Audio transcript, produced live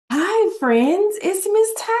friends, it's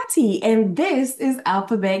Miss Tati, and this is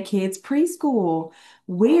Alphabet Kids Preschool.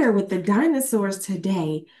 We're with the dinosaurs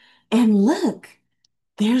today. And look,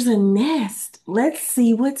 there's a nest. Let's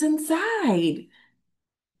see what's inside.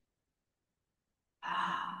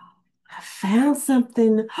 I found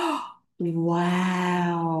something.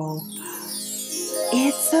 Wow.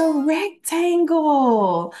 It's a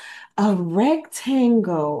rectangle. A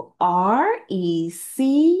rectangle.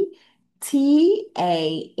 Rectangle.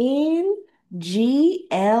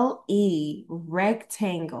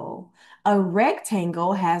 Rectangle. A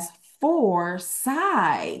rectangle has four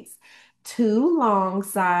sides, two long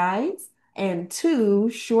sides and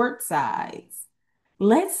two short sides.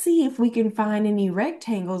 Let's see if we can find any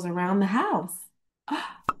rectangles around the house.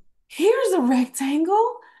 Here's a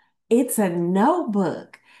rectangle. It's a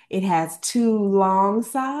notebook. It has two long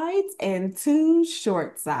sides and two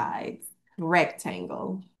short sides.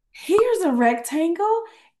 Rectangle. Here's a rectangle.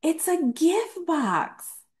 It's a gift box.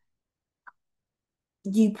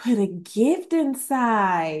 You put a gift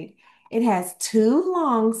inside. It has two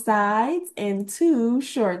long sides and two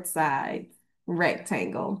short sides.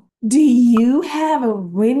 Rectangle. Do you have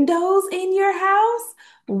windows in your house?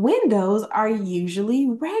 Windows are usually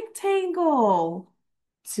rectangle.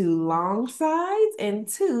 Two long sides and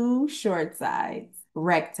two short sides.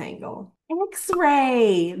 Rectangle.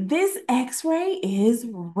 X-ray. This X-ray is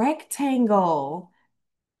rectangle.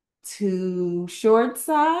 Two short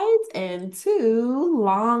sides and two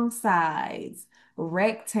long sides.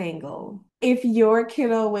 Rectangle. If your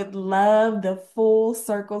kiddo would love the full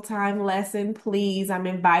circle time lesson, please, I'm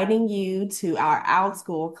inviting you to our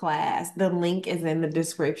Outschool class. The link is in the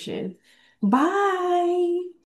description. Bye.